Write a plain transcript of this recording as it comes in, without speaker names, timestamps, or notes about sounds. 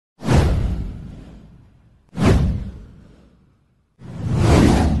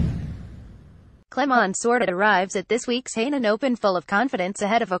Clément Sordet arrives at this week's Hainan Open full of confidence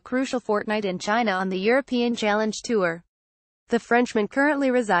ahead of a crucial fortnight in China on the European Challenge Tour. The Frenchman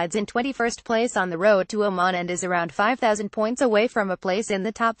currently resides in 21st place on the road to Oman and is around 5,000 points away from a place in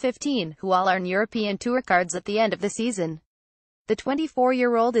the top 15, who all earn European Tour cards at the end of the season. The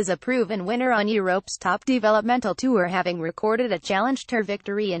 24-year-old is a proven winner on Europe's top developmental tour, having recorded a Challenge Tour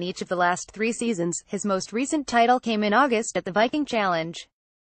victory in each of the last 3 seasons. His most recent title came in August at the Viking Challenge.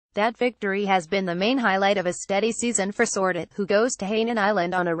 That victory has been the main highlight of a steady season for Sordet, who goes to Hainan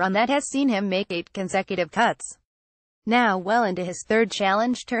Island on a run that has seen him make 8 consecutive cuts. Now well into his 3rd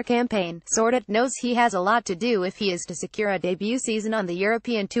Challenge Tour campaign, Sordet knows he has a lot to do if he is to secure a debut season on the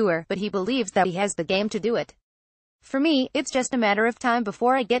European Tour, but he believes that he has the game to do it. "For me, it's just a matter of time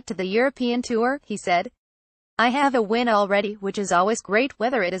before I get to the European Tour," he said. "I have a win already, which is always great,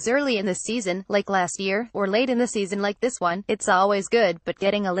 whether it is early in the season, like last year, or late in the season like this one. It's always good, but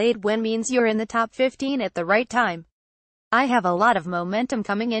getting a late win means you're in the top 15 at the right time. I have a lot of momentum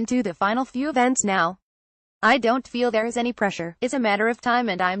coming into the final few events now. I don't feel there is any pressure. It's a matter of time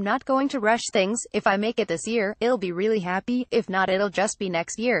and I'm not going to rush things. If I make it this year, I'll be really happy. If not, it'll just be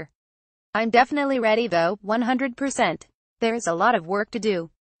next year. I'm definitely ready though, 100%. There's a lot of work to do.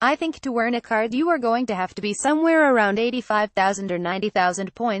 I think to earn a card you are going to have to be somewhere around 85,000 or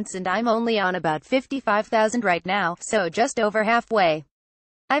 90,000 points, and I'm only on about 55,000 right now, so just over halfway.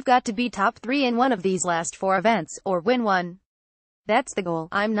 I've got to be top 3 in one of these last 4 events, or win one. That's the goal.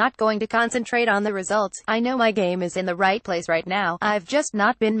 I'm not going to concentrate on the results. I know my game is in the right place right now. I've just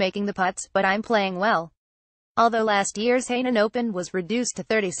not been making the putts, but I'm playing well." Although last year's Hainan Open was reduced to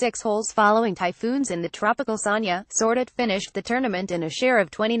 36 holes following typhoons in the tropical Sanya, Sordet finished the tournament in a share of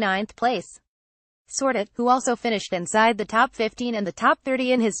 29th place. Sordet, who also finished inside the top 15 and the top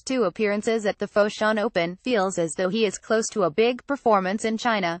 30 in his 2 appearances at the Hainan Open, feels as though he is close to a big performance in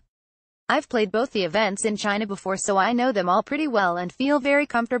China. "I've played both the events in China before, so I know them all pretty well and feel very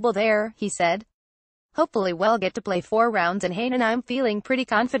comfortable there," he said. "Hopefully we'll get to play 4 rounds in Hainan. I'm feeling pretty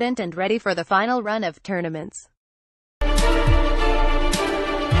confident and ready for the final run of tournaments."